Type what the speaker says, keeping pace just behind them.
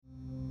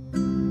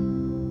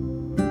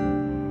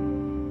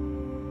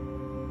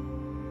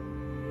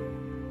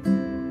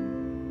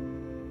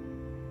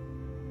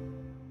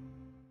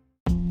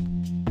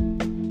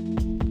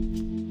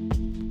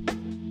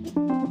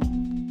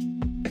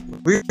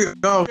We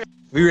go.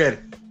 We ready.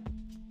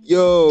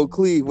 Yo,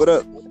 Clee, what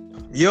up?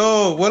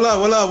 Yo, what up?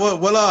 What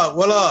up?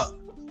 What up?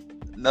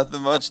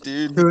 Nothing much,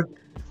 dude.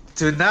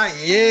 Tonight,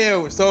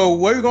 yeah. So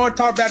what are we gonna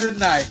talk about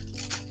tonight?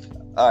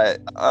 All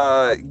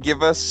right.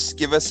 Give us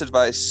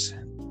advice.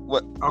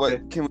 What Okay.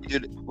 can we do?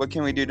 What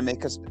can we do to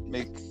make?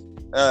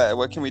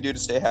 What can we do to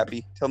stay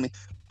happy? Tell me.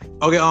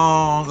 Okay.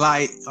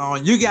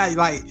 You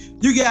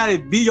gotta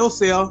be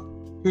yourself.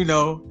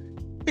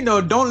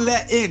 Don't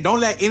let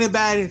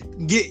anybody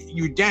get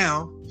you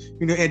down.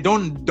 And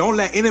don't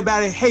let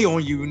anybody hate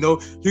on you.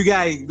 You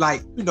gotta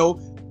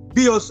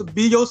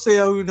be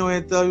yourself.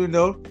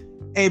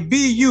 And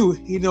be you.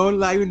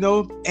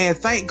 And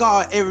thank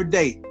God every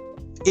day.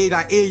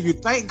 If you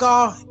thank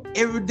God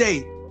every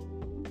day,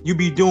 you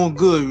be doing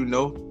good.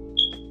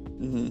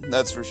 Mm-hmm.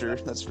 That's for sure.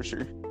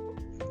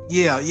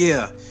 Yeah.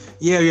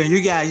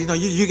 You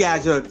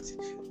guys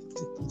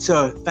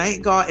to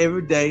thank God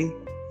every day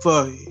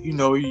for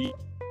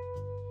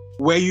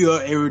where you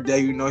are every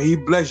day. He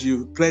bless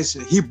you,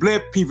 He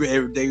bless people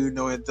every day.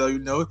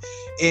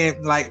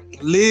 And like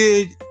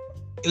live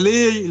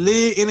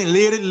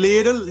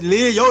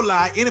your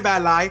life,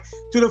 anybody life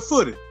to the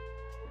fullest.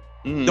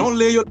 Mm-hmm. Don't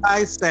live your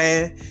life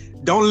sad.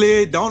 Don't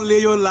live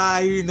your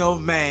life,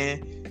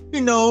 man.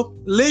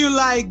 Live your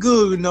life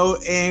good,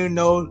 and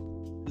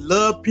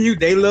love people.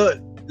 They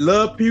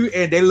love people,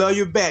 and they love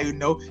you back.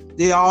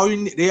 They all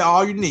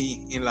you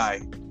need in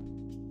life.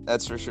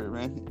 That's for sure,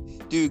 man.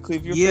 Dude,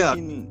 Cleve,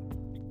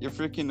 you're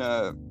freaking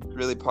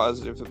really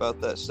positive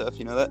about that stuff.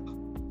 You know that?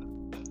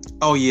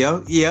 Oh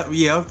yeah.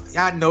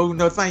 I know.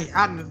 No, thank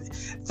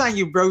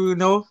you, bro.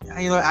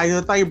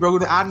 Thank you, bro.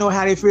 I know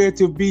how they feel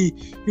to be,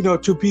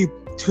 to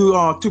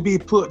be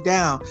put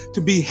down,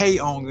 to be hate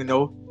on,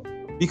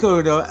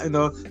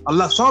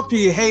 because some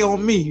people hate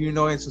on me,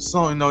 and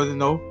some,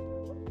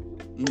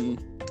 Mm-hmm.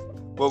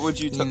 What would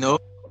you tell?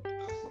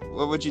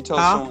 What would you tell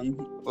someone?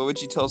 What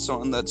would you tell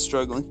someone that's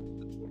struggling?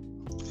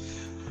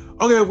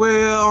 Okay,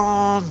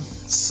 well,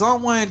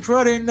 someone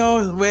trying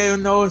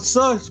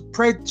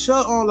pray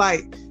on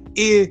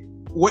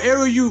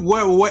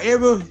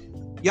whatever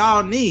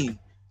y'all need,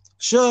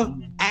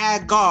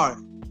 ask God,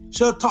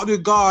 talk to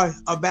God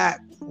about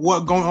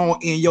what's going on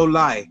in your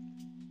life.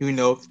 If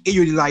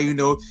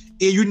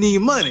you need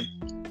money,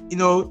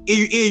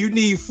 if you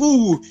need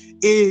food,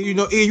 if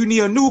you need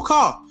a new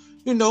car,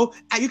 you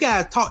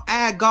gotta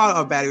ask God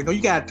about it.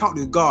 You gotta talk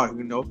to God,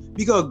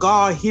 because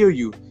God hear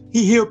you.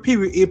 He hear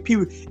people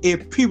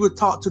if people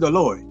talk to the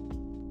Lord.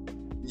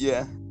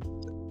 Yeah,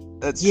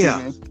 that's true,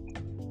 man.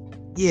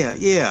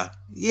 Yeah.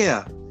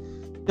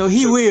 No,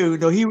 he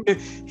will. He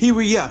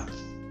will. Yeah.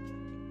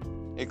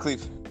 Hey,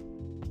 Cleve.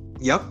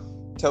 Yep.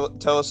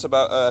 Tell us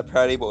about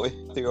Proudy Boy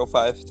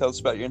 305. Tell us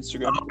about your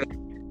Instagram.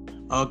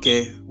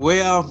 Okay.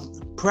 Well,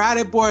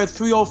 Proudy Boy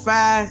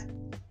 305.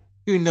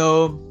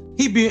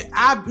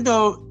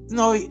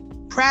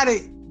 Proudy.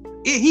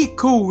 He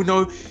cool.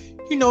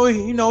 He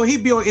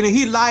be on, and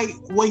he like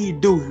what he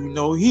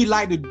do. He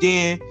like to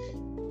dance.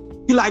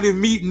 He like to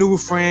meet new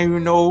friends.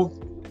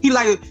 He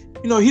like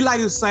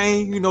to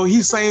sing.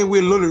 He sang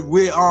with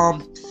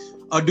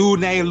a dude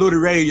named Little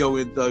Radio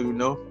and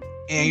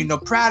and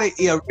Proudy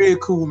is a really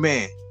cool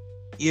man.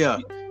 Yeah,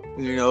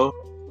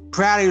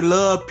 Proudy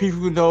love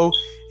people.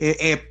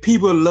 And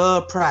people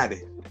love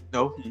Proudy.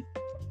 Do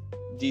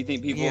you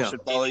think people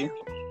should follow you?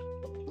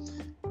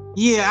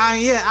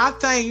 I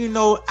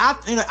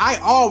think I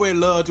always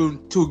love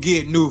to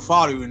get new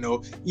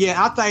followers.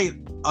 I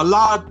think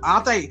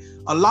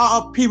a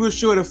lot of people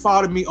should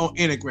follow me on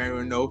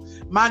Instagram.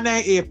 My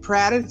name is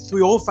Proudy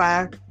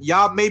 305.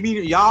 Y'all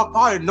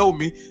probably know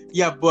me.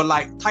 But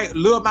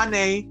look my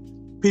name,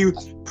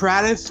 people,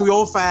 Proudy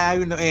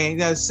 305.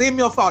 And send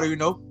me a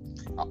follow.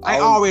 I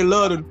always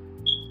love to.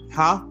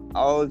 Huh?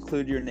 I'll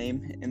include your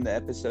name in the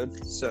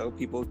episode so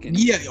people can.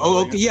 Yeah. Oh,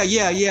 okay.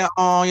 Yeah.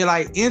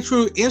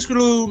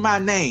 Include my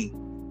name.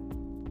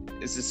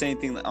 It's the same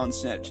thing on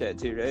Snapchat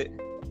too, right?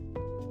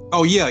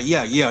 Oh yeah.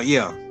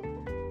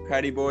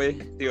 Proudy Boy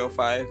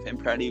 305 and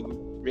Proudy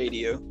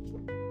Radio.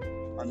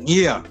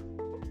 Yeah.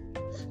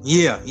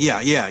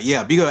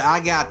 Because I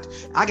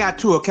got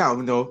two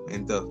accounts,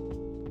 and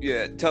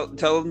Yeah. Tell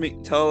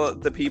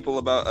the people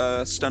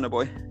about Stunner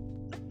Boy.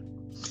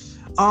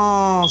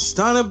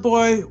 Stunner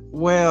Boy.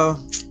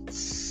 Well,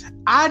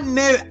 I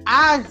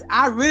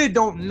really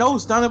don't know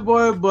Stunner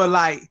Boy, but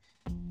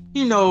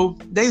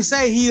they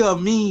say he a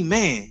mean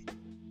man.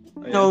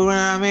 Oh, yeah. You know what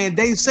I mean?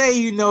 They say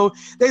he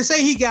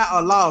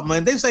got a lot of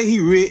money. They say he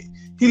rich.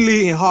 He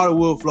live in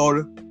Hollywood,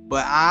 Florida,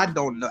 but I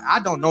don't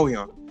know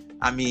him.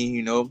 I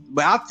mean,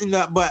 but I think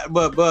that,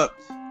 but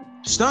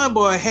Stunner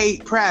Boy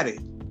hate Proudy.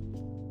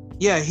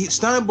 Yeah,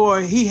 Stunner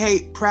Boy, he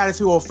hate Proudy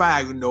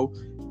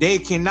 205. They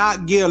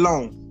cannot get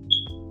along.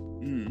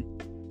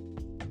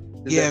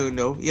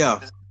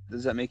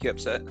 Does that make you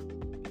upset?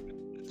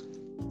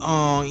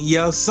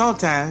 Yeah,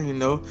 sometimes,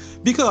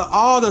 because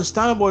all the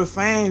Stunner Boy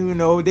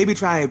fans, they be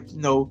trying,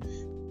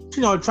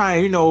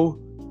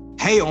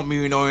 hate on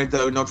me,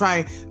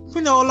 trying,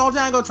 a long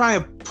time ago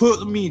trying to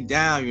put me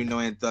down,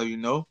 and.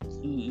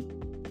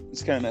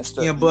 It's kind of messed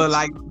up. Yeah, but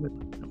like,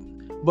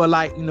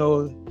 you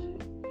know,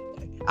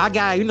 I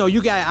got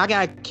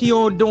to keep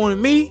on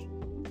doing me.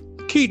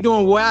 Keep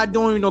doing what I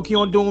doing, you know, keep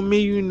on doing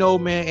me, you know,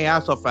 man, and I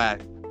survive.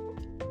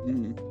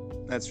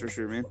 That's for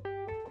sure, man.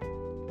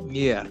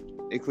 Yeah.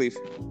 Hey, Cleve.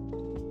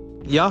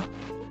 Yeah?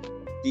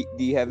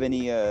 Do you have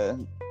any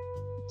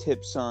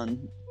tips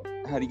on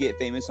how to get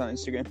famous on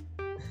Instagram?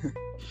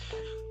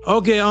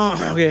 Okay,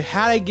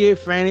 how to get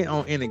famous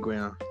on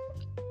Instagram.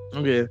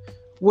 Okay.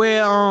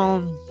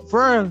 Well,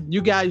 first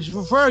you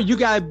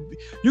gotta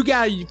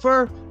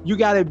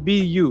be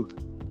you.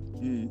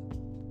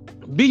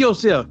 Be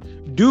yourself.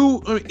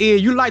 You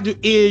like to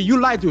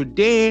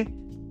dance.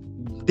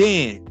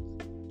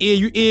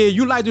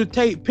 You like to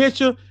take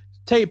picture.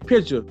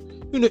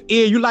 You know,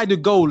 you like to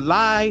go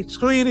live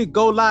streaming.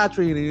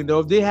 You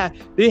know, they had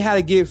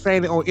to get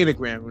famous on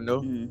Instagram. You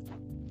know,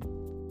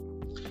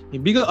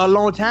 because a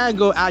long time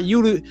ago, I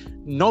used to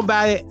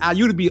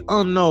be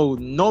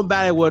unknown.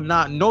 Nobody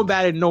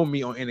know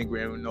me on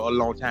Instagram. You know, a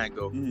long time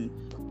ago.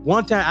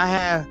 One time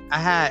I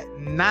had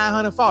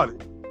 900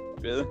 followers.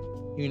 Really?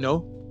 You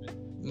know.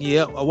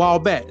 Yeah, a while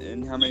back.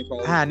 And how many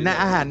followers? I had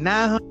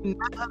 900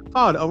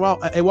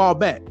 followers a while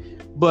back.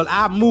 But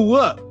I move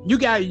up. You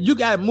got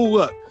to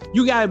move up.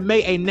 You got to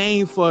make a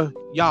name for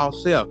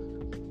yourself.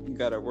 You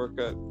got to work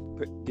up,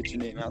 get your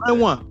name out there.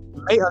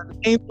 Make a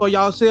name for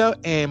yourself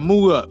and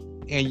move up,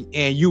 and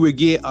you would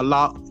get a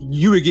lot.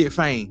 You would get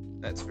fame.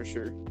 That's for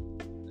sure.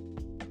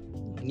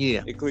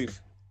 Yeah. Hey,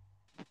 Cleve.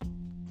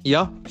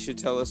 Yeah. You should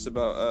tell us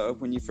about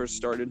when you first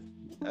started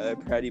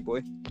Pratty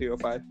Boy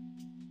 305.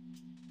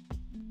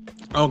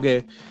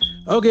 Okay.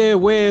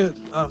 Well,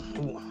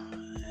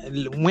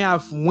 when I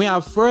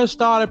first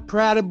started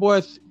Pratty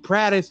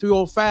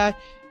 305,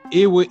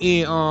 it was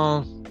in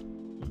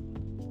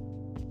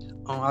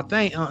I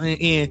think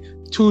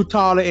in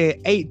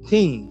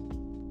 2018.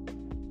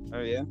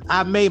 Oh yeah.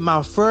 I made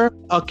my first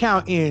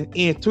account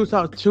in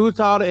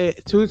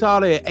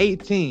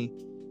 2018.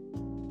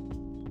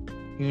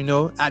 You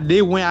know, I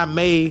did when I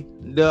made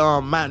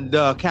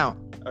the account.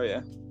 Oh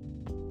yeah.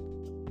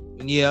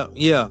 Yeah.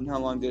 And how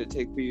long did it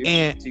take for you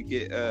to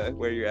get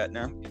where you're at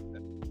now?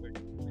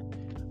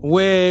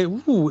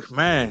 Well,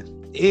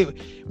 it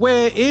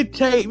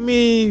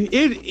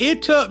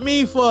took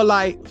me for a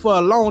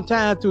long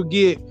time to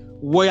get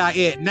where I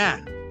at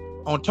now.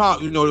 On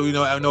top, you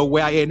know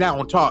where I at now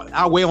on top.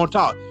 I way on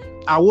top.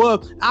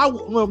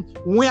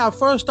 When I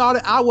first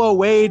started, I was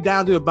way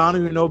down to the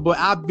bottom, you know, but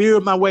I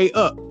built my way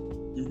up.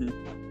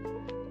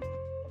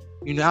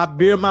 You know, I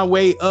built my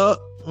way up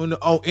on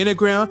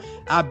Instagram.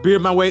 I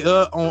built my way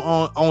up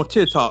on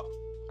TikTok.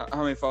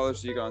 How many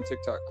followers do you got on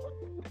TikTok?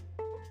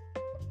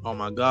 Oh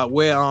my God!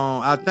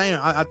 Well, I think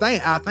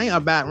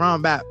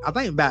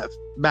about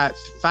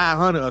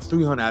 500 or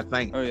 300. I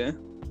think. Oh yeah.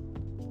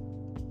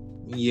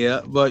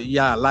 Yeah, but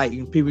yeah, like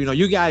people, you know,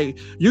 you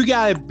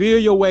gotta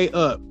build your way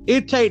up.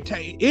 It take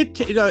time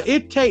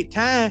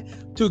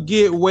to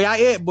get where I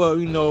at, but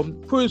you know,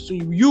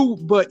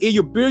 but if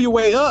you build your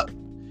way up,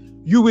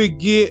 you will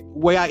get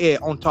where I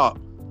at on top.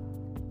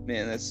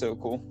 Man, that's so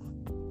cool.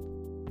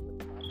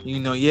 You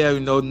know, yeah,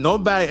 you know,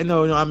 nobody, you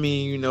know, I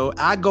mean, you know,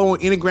 I go on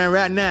Instagram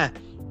right now.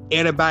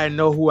 Everybody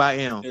know who I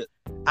am. Yeah.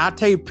 I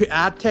take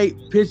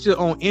pictures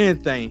on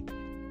anything,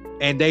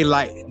 and they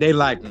like me.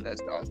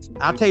 That's awesome.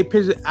 I take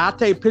pictures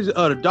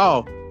of the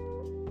dog,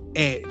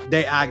 and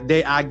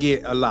I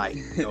get a like.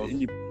 You know?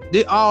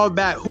 It's all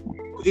about who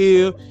you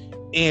is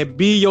and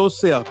be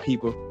yourself,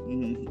 people.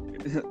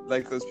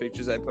 Like those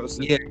pictures I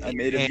posted. Yeah, I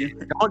made of you.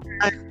 Don't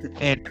try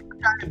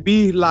to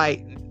be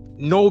like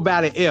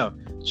nobody else.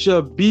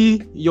 Should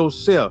be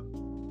yourself.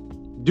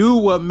 Do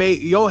what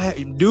make you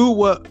happy,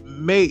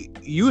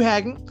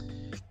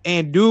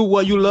 and do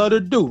what you love to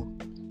do.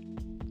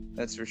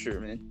 That's for sure,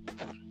 man.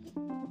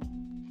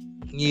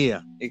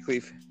 Yeah. Hey,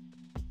 Cleve.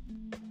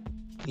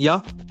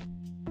 Yeah.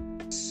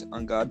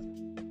 On God.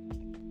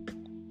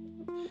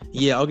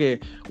 Yeah. Okay.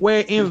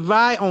 Well,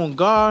 invite on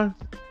God.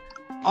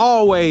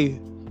 Always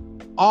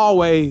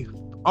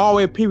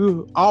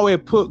people always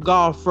put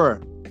God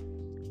first,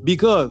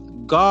 because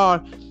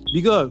God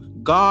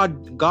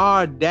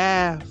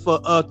died for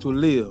us to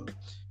live.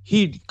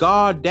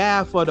 God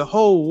died for the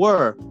whole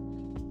world.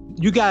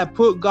 You gotta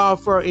put God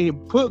first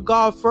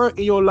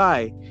in your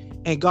life,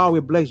 and God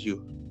will bless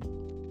you.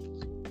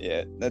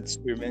 Yeah, that's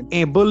true, man.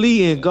 And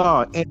believe in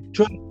God and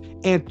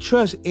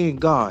trust in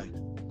God.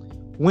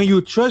 When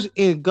you trust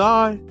in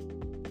God,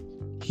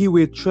 He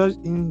will trust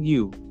in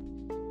you.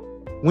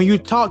 When you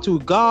talk to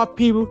God,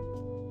 people,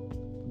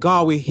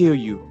 God will hear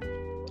you.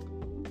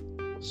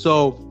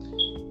 So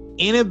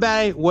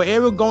anybody,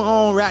 whatever going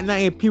on right now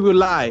in people's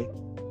life,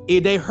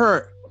 if they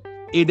hurt,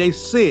 if they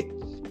sick,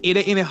 if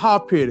they in a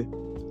hospital,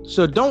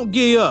 so don't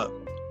give up.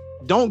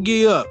 Don't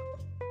give up.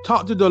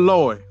 Talk to the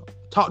Lord.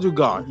 Talk to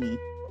God.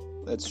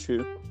 That's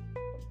true.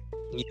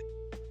 Yeah.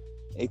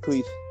 Hey,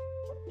 Cleve.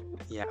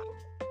 Yeah.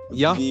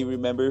 Do you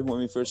remember when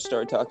we first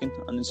started talking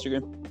on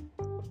Instagram?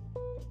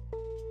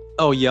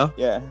 Oh yeah.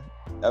 Yeah,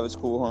 that was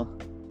cool, huh?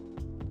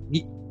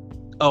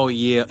 Oh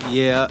yeah.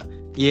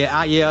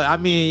 I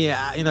mean,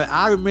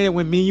 I remember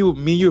when me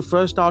and you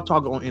first started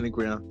talking on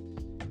Instagram,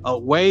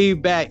 way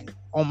back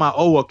on my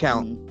old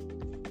account,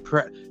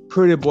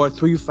 Pretty Boy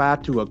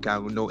 352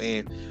 account,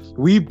 and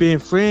we've been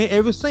friends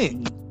ever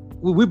since.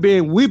 We've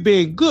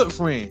been good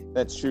friends.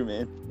 That's true,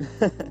 man.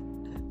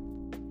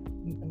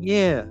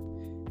 Yeah.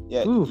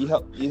 Yeah, you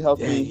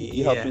helped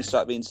me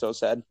stop being so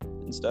sad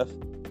and stuff.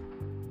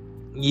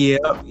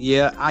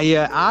 I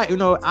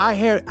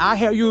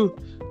hear you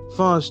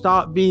from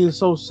stop being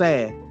so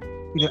sad.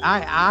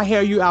 I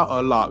hear you out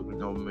a lot,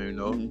 man.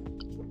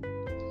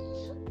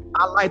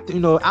 I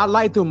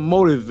like to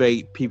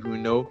motivate people,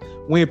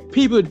 When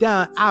people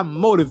down, I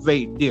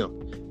motivate them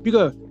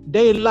because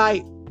they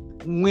like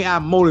when I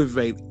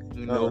motivate,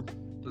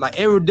 like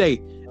every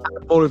day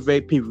I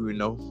motivate people,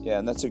 Yeah,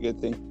 and that's a good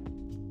thing.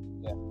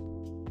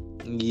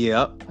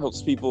 Yeah.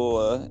 Helps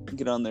people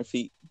get on their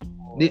feet.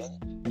 Yeah.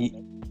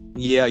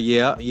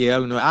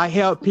 I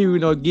help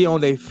people, get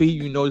on their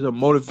feet, to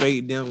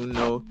motivate them,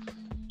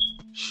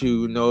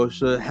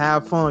 so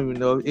have fun,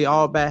 It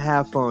all about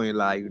have fun in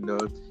life,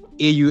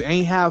 If you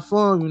ain't have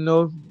fun,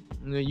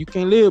 you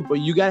can't live, but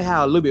you gotta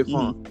have a little bit of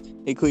fun.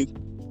 Hey, Cleve.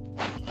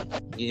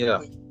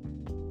 Yeah.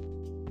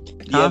 Do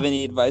you have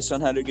any advice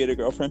on how to get a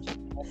girlfriend?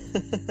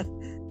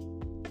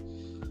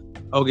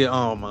 Okay,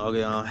 how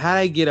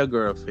to get a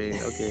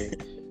girlfriend? Okay.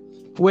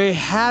 Well,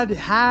 how to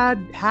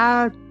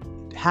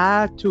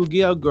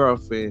get a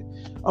girlfriend?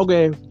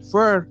 Okay,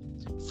 first,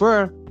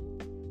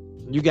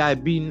 you gotta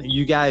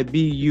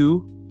be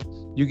you.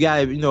 You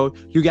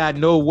gotta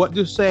know what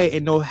to say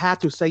and know how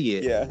to say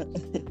it. Yeah.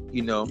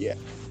 Yeah.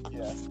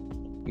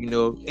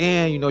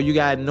 And you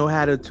gotta know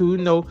how to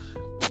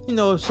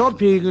some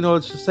people,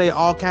 to say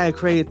all kind of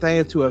crazy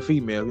things to a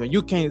female.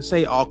 You can't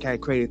say all kind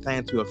of crazy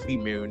things to a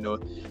female,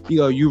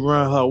 you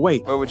run her away.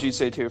 What would you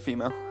say to a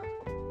female?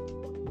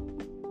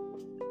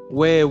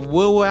 Well,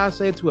 what would I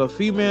say to a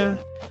female?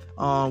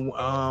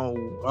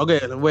 Okay,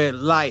 well,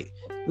 like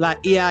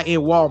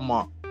in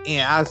Walmart,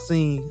 and I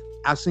seen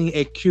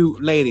a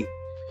cute lady,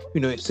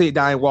 sit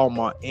down in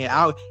Walmart, and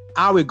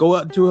I would go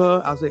up to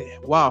her. I say,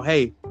 "Wow,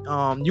 hey,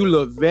 you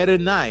look very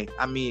nice.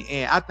 I mean,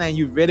 and I think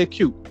you're very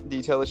cute." Do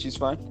you tell her she's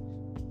fine?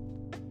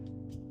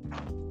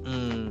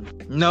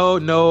 No.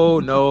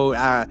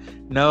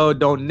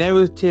 Don't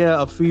never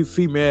tell a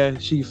female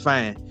she's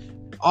fine.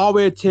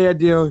 Always tell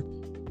them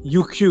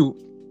you cute.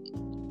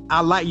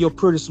 I like your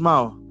pretty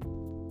smile.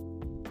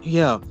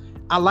 Yeah,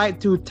 I like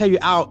to take you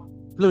out.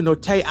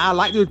 I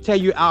like to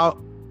take you out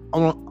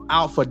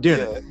for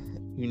dinner.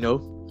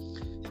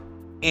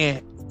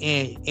 And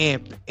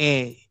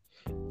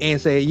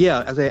say,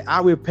 yeah. I say I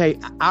will pay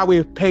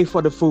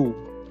for the food.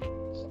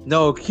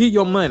 No, keep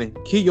your money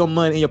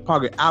in your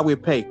pocket. I will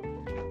pay.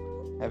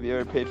 Have you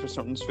ever paid for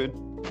someone's food?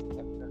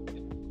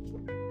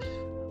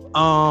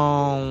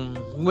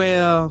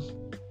 Well,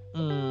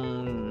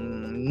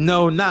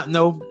 no, not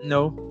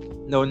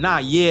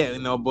yet,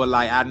 but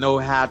like I know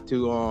how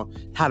to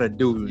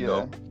do,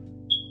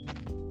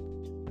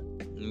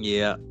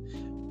 Yeah.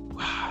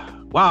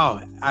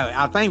 Wow,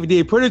 I think we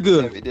did pretty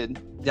good. Yeah, we did.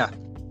 Yeah.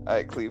 All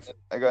right, Cleve,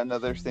 I got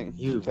another thing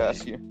to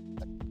ask you.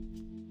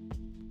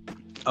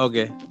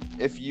 Okay.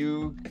 If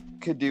you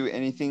could do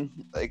anything,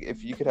 like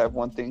if you could have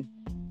one thing,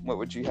 what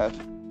would you have?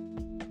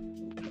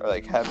 Or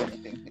like have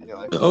anything in your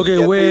life? Okay,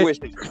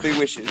 three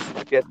wishes.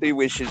 If you had 3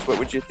 wishes, what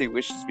would your 3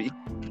 wishes be?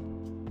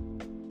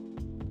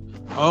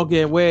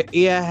 Okay, well,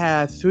 I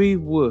had 3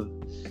 wishes.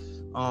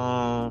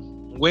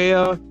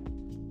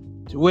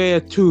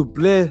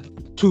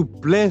 To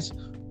bless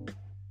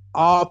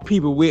all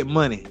people with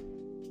money.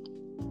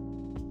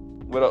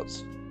 What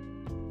else?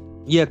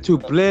 Yeah, to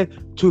bless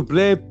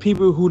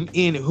people who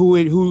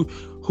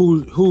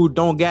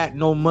don't got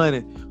no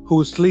money,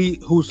 who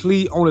sleep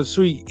on the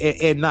street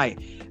at night.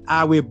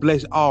 I will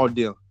bless all of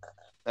them.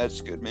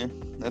 That's good, man.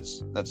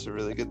 That's a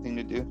really good thing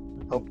to do.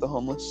 Help the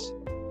homeless.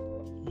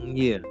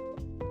 Yeah.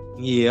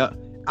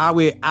 I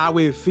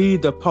will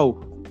feed the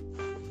poor.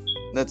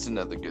 That's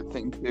another good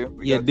thing too.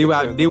 Do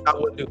what I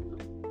would do.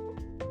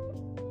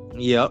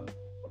 Yep.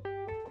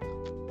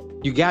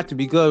 You got to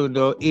be good,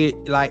 though. If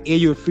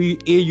you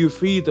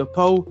feed the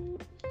poor,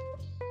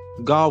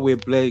 God will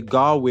bless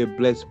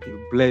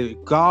people.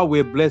 God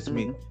will bless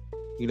me.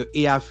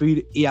 If I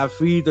feed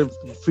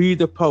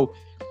the poor.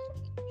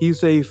 He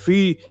say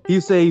feed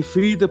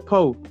the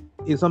poor.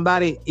 If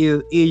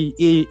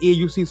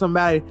you see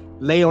somebody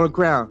lay on the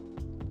ground,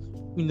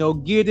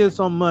 give them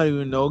some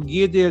money,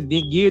 give them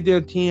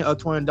 $10 or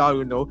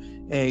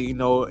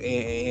 $20,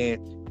 and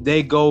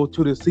they go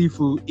to the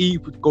seafood,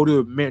 go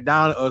to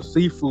McDonald's or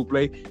seafood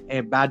place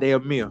and buy their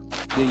meal.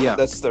 Yeah.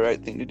 That's the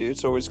right thing to do.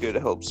 It's always good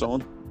to help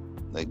someone,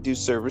 like do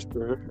service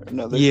for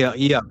another. Yeah.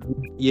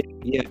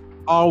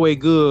 Always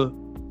good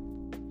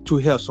to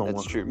help someone.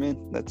 That's true, man.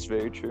 That's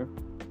very true.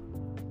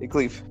 Hey,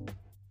 Cleve.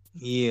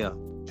 Yeah.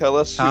 Tell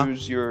us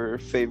who's your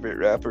favorite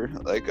rapper,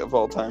 like of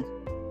all time.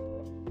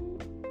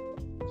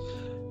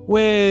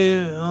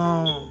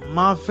 Well,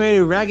 my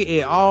favorite rapper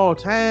at all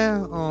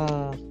time.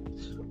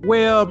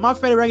 My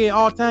favorite rapper at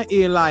all time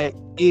is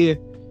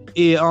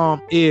is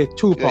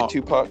Tupac. Like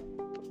Tupac.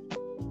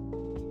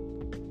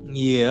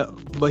 Yeah,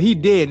 but he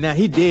dead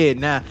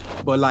now.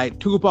 But like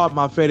Tupac,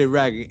 my favorite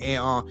rapper,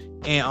 and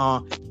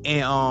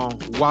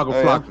Waka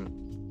Flocka.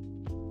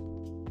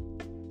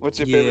 What's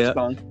your favorite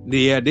song?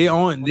 Yeah, they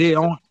on.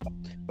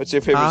 What's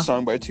your favorite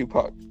song by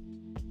Tupac?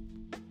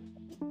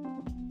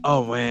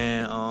 Oh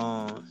man,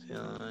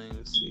 let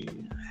me see.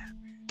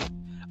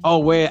 Oh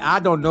well, I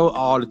don't know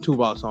all the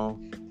Tupac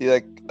songs. You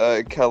like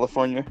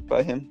California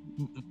by him?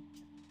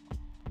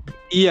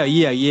 Yeah. I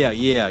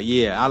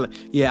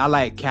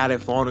like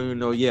California. You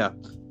know, yeah.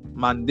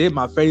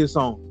 My favorite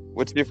song.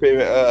 What's your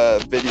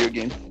favorite video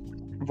game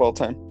of all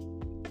time?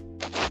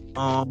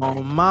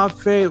 My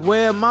favorite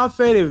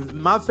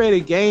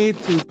game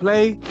to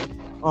play.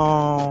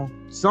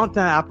 Sometimes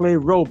I play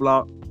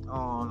Roblox.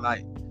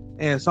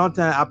 And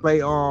sometimes I play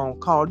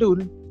Call of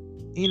Duty.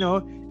 You know,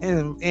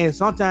 and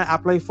sometimes I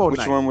play Fortnite.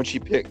 Which one would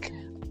you pick?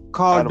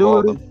 Call of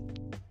Duty.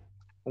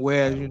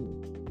 Where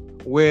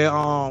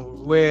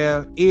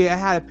I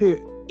had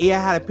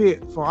to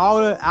pick for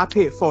all the I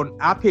picked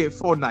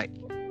Fortnite.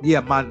 Yeah,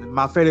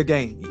 my favorite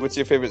game. What's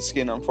your favorite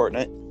skin on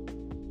Fortnite?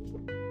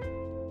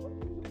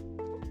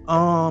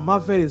 My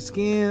favorite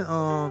skin,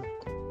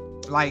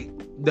 like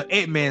the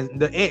Ant-Man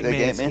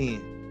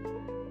skin.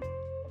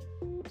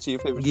 So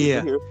your favorite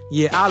superhero?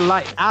 Yeah,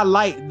 I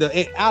like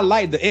the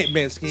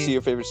Ant-Man skin. So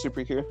your favorite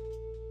superhero?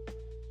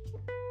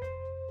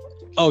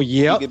 Oh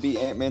yeah. You could be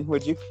Ant-Man,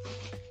 would you?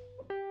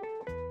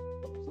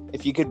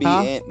 If you could be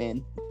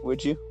Ant-Man,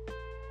 would you?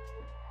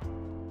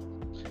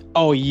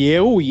 Oh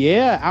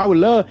yeah. I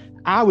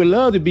would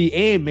love to be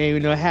Ant-Man. You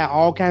know, have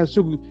all kind of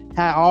super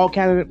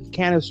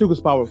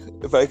powers.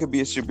 If I could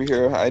be a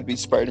superhero, I'd be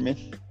Spider-Man.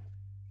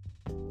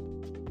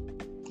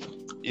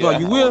 Yeah,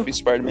 well, you will be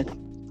Spider-Man.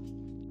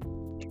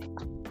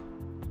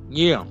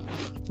 Yeah.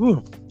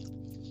 Ooh.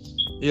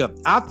 Yeah.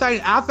 I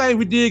think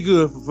we did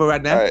good for right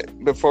now. All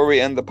right. Before we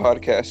end the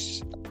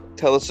podcast,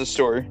 tell us a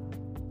story.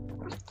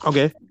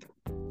 Okay.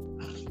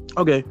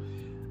 Okay.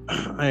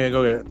 I'm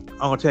gonna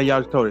tell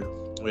y'all a story.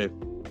 Okay.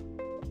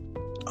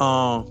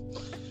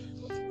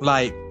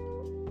 Like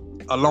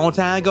a long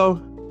time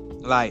ago,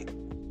 like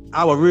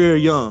I was real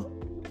young.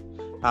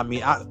 I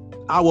mean, I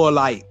was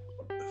like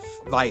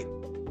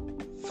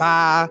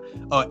 5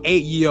 or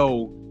 8 years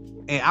old,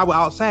 and I was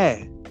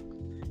outside.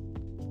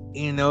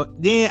 You know,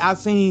 then I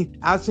seen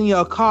a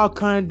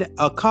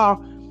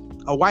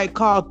white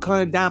car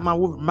coming down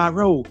my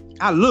road.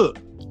 I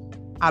looked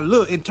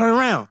and turned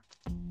around,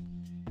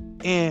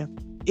 and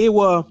it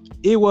was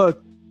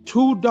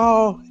 2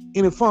 dogs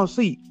in the front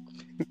seat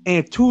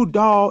and 2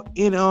 dogs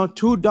in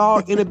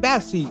the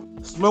back seat,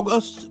 smoking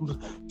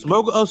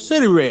a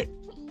cigarette,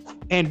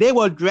 and they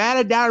were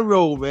driving down the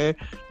road, man.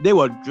 They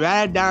were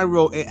driving down the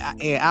road,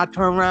 and I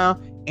turned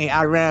around and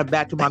I ran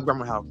back to my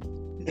grandma's house,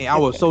 and I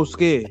was so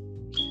scared.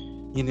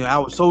 You know, I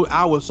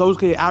was so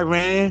scared. I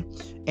ran,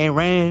 and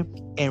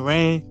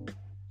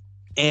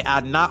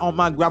I knocked on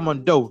my grandma's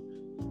door.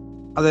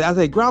 I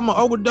said, Grandma,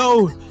 open the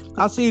door.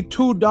 I see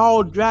 2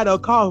 dogs drive a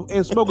car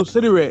and smoke a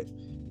cigarette.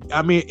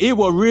 I mean, it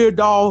was real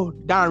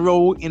dog down the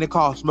road in the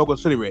car smoking a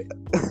cigarette.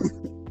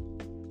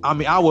 I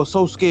mean, I was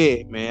so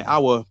scared, man. I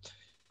was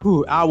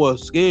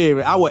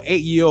scared. I was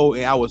 8 years old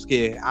and I was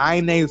scared. I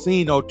ain't never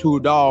seen no 2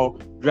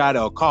 dogs drive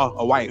a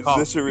white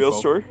car. Is this a real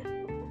story?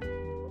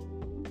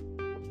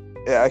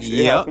 It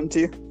actually happened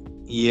to you?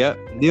 Yeah.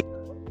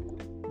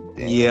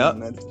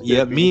 Damn,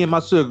 yeah. Me and my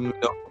sister, you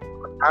know,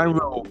 down the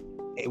road.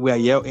 Well,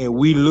 yeah, and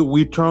we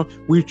turn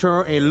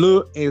and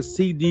look and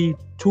see the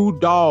 4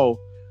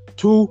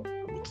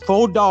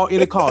 dogs in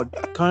the car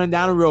coming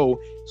down the road,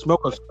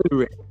 smoking a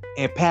cigarette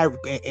and pat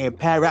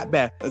right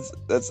back.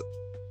 That's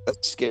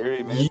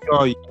scary, man. You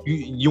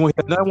want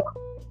to hear another one?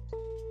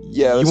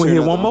 Yeah. You want to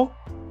hear one more?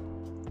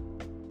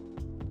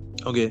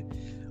 Okay.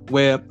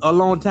 Well, a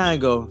long time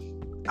ago,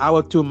 I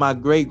was to my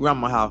great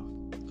grandma's house.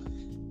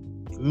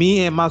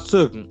 Me and my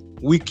sister,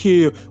 we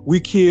killed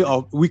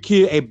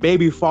a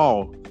baby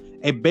fall.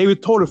 A baby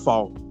total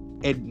fall,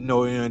 and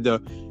then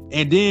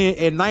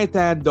at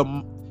nighttime,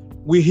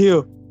 me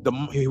and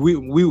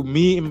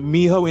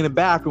her in the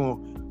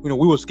bathroom. You know,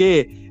 we were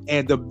scared,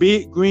 and the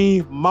big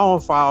green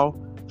mama fall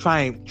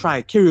trying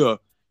to kill her.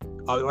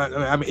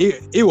 I mean,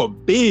 it was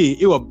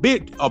big. It was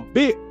a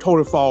big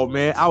total fall,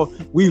 man.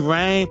 We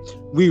ran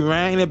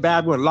in the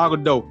bathroom and locked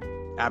the door.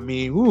 I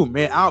mean,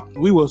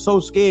 we were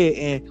so scared,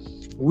 and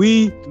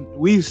we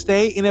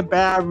stayed in the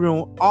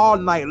bathroom all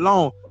night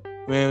long.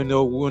 Man,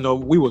 you know,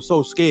 we were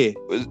so scared.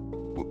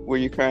 Were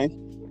you crying?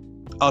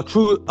 A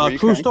true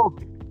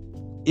story.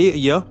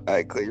 Yeah. All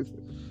right, clear.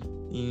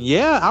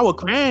 Yeah, I was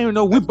crying. You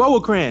know, we both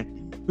were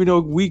crying. You know,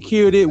 we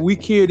killed it.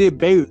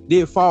 Baby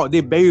did fall, and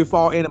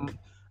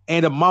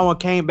the mama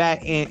came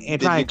back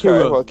and tried to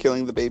kill her while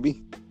killing the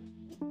baby.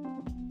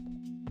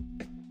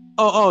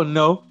 Oh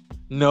no.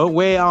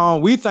 Well,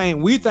 we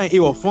think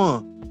it was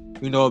fun.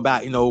 You know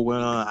about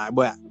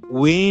but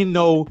we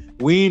know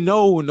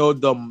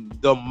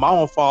the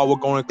mama fall was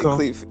going to come.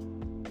 Cleve,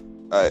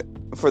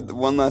 for the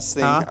one last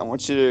thing, I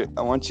want you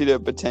to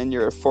pretend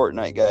you're a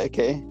Fortnite guy,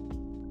 okay?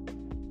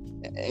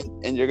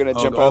 and you're gonna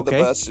jump out of the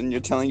bus, and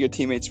you're telling your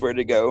teammates where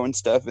to go and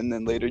stuff, and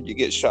then later you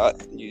get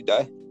shot and you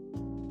die.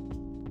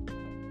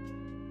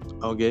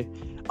 Okay.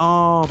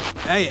 I'm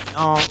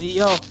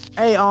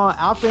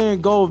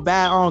finna go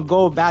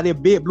by the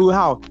big blue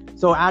house.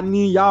 So I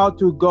need y'all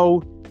to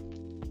go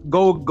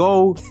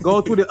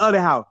to the other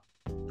house.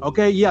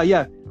 Okay,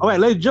 yeah. All right,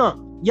 let's jump.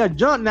 Yeah,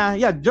 jump now.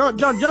 Yeah, jump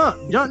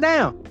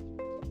down.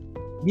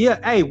 Yeah,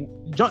 hey,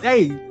 jump,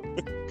 hey.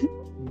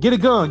 Get a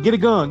gun.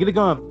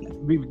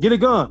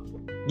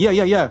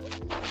 Yeah.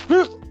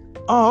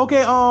 Oh,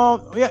 okay.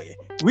 Yeah,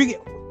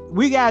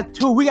 we got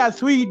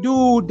 3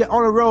 dudes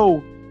on the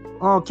road.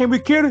 Can we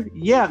kill them?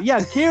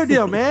 Yeah, kill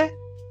them, man.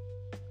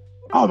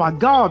 Oh my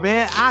God,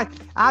 man.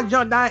 I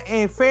jumped down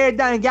and fell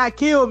down and got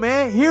killed,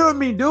 man. Hear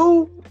me,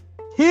 dude.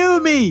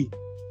 Hear me.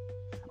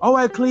 All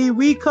right, Cleve,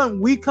 we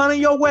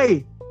coming your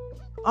way.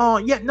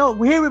 Yeah,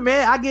 no, hear me,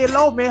 man. I get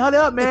low, man. Hurry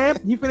up, man.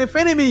 You finna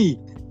finish me.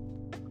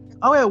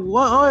 All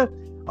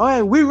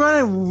right, we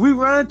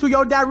running to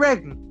your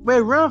direction.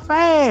 Man, run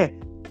fast.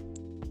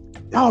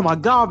 Oh my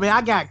God, man,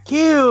 I got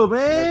killed,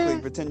 man.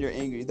 Yeah, pretend you're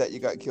angry that you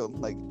got killed,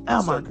 like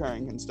start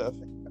crying and stuff.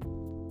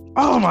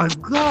 Oh my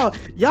God,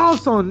 y'all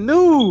so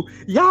new.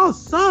 Y'all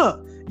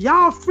suck.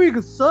 Y'all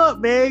freaking suck,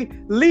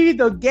 man. Leave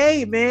the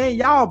game, man.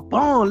 Y'all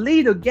bum.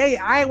 Leave the game.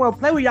 I ain't wanna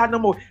play with y'all no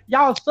more.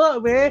 Y'all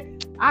suck, man.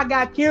 I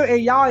got killed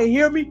and y'all ain't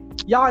hear me.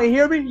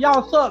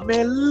 Y'all suck,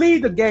 man.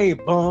 Leave the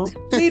game, bum.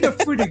 Leave the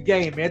freaking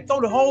game, man.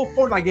 Throw the whole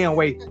Fortnite game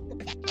away.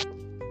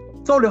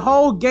 Throw the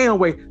whole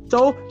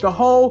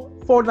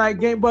Fortnite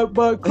game, but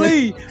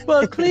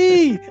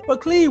Cleve,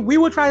 we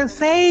were trying to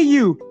save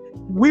you.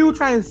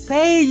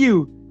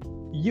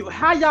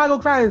 How y'all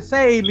gonna try to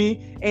save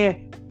me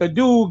and the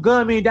dude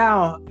gun me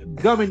down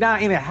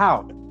in the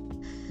house?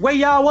 Where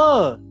y'all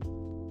was?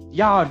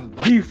 Y'all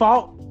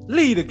default.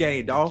 Leave the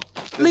game, dog.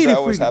 Leave the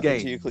freaking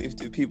game. To you, Cleve?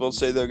 Do people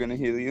say they're gonna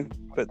heal you,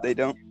 but they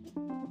don't?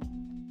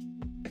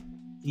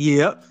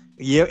 Yeah.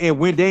 And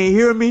when they ain't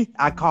hear me,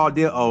 I called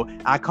them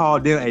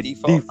a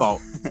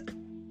default.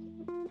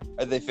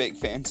 Are they fake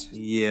fans?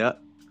 Yeah.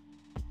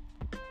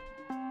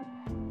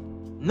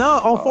 No,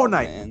 on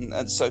Fortnite. Man,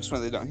 that sucks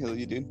when they don't heal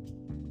you, dude.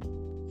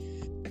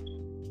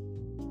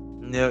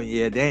 No,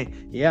 yeah,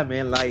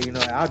 man. Like,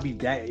 I'll be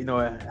that.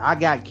 I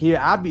got killed.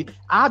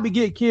 I'll be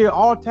getting killed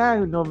all the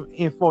time.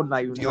 In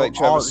Fortnite. Do you like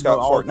Travis Scott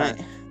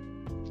Fortnite?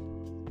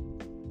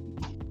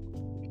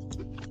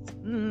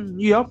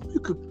 Yeah,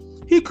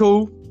 he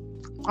cool.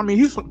 I mean,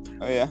 he's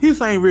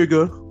playing real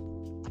good.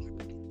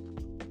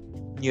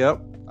 Yep.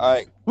 All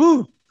right.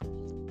 Woo.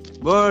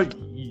 But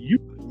you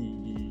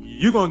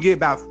gonna get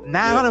about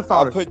 900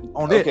 followers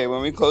on this. Okay,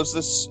 when we close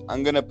this,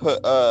 I'm gonna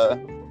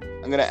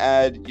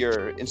add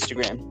your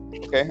Instagram.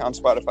 Okay, on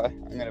Spotify.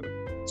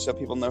 So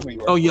people know who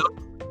you are. Oh yeah.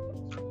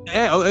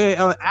 I'll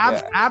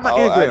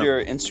add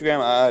your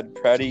Instagram. I'll add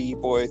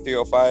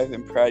PrattyBoy305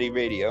 and Pratty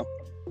Radio.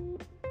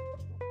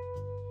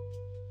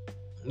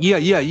 Yeah.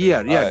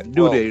 Right,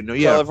 Do that.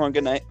 Tell everyone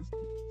good night.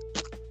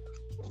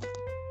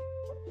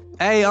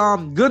 Hey,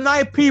 good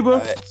night, people.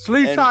 Right.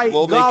 Sleep tight.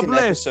 We'll God make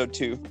bless. Episode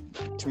 2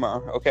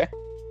 tomorrow. Okay.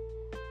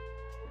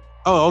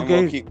 Oh, okay.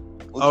 And we'll keep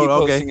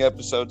posting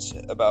episodes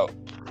about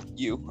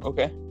you.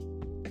 Okay.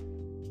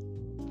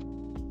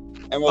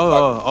 And we'll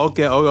talk.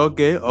 Okay.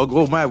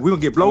 Oh, man, we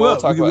gonna get blown up.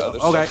 Talk about other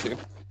stuff too.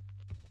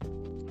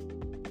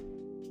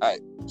 All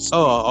right.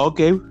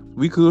 Okay.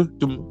 We could.